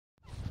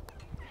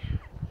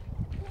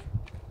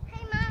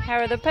How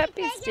are the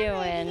puppies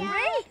doing?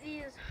 Great.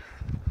 These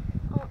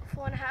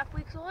 4.5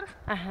 weeks old.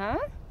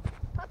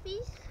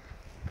 Puppies.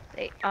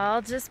 They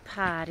all just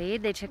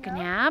pottied. They took a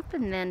nap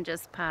and then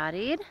just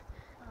pottied.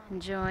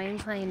 Enjoying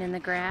playing in the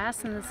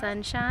grass and the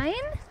sunshine.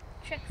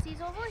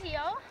 Trixie's over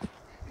here.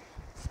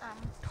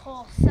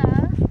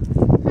 Tulsa.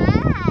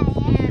 Hi.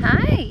 And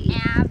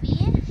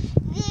Abby.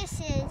 This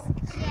is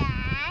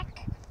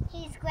Jack.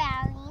 He's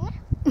growling.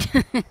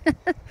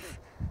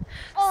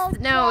 Oh,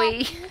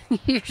 Snowy,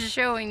 you're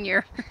showing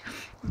your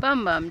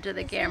bum to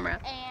the camera.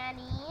 This is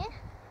Annie.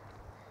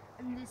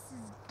 And this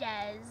is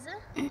Des.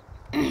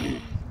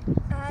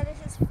 This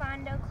is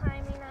Fondo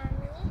climbing on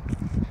me.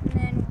 And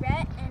then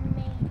Rhett and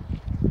May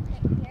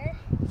right here.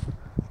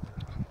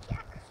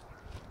 Jack.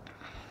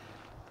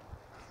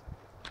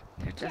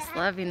 They're just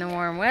loving the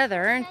warm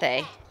weather, aren't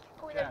they?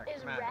 Oh, that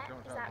is Rhett.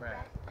 Is that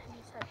Rhett?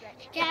 You said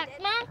Rhett. Jack,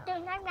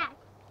 don't talk back.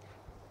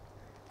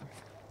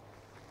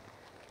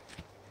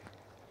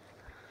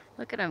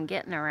 Look at them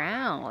getting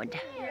around,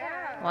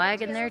 Yeah.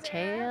 wagging their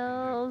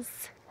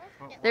tails.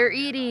 They're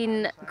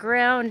eating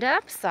ground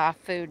up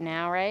soft food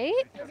now, right?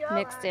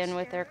 Mixed in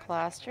with their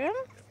colostrum.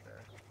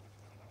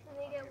 And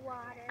they get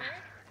water.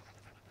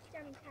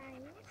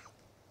 Sometimes.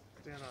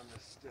 Stand on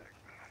this stick.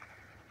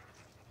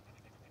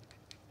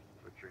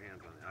 Put your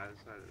hands on the either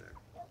side of there.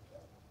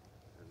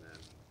 And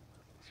then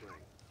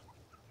swing.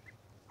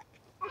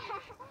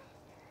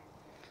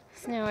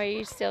 Snow, are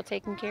you still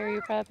taking care of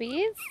your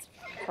puppies?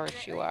 Of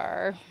course you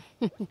are.